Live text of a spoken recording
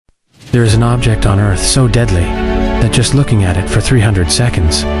There is an object on Earth so deadly that just looking at it for 300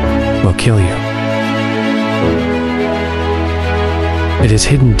 seconds will kill you. It is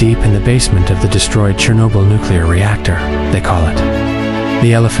hidden deep in the basement of the destroyed Chernobyl nuclear reactor, they call it.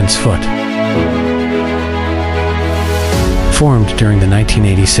 The elephant's foot. Formed during the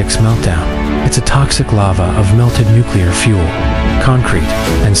 1986 meltdown, it's a toxic lava of melted nuclear fuel, concrete,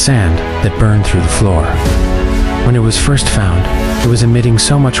 and sand that burned through the floor. When it was first found, it was emitting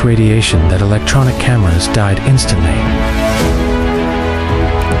so much radiation that electronic cameras died instantly.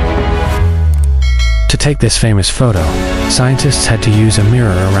 To take this famous photo, scientists had to use a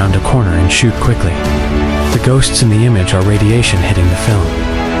mirror around a corner and shoot quickly. The ghosts in the image are radiation hitting the film.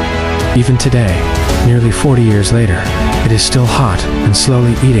 Even today, nearly 40 years later, it is still hot and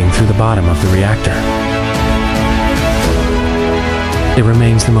slowly eating through the bottom of the reactor. It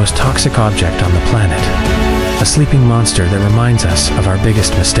remains the most toxic object on the planet, a sleeping monster that reminds us of our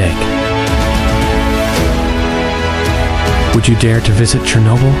biggest mistake. Would you dare to visit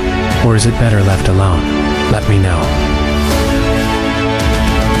Chernobyl, or is it better left alone? Let me know.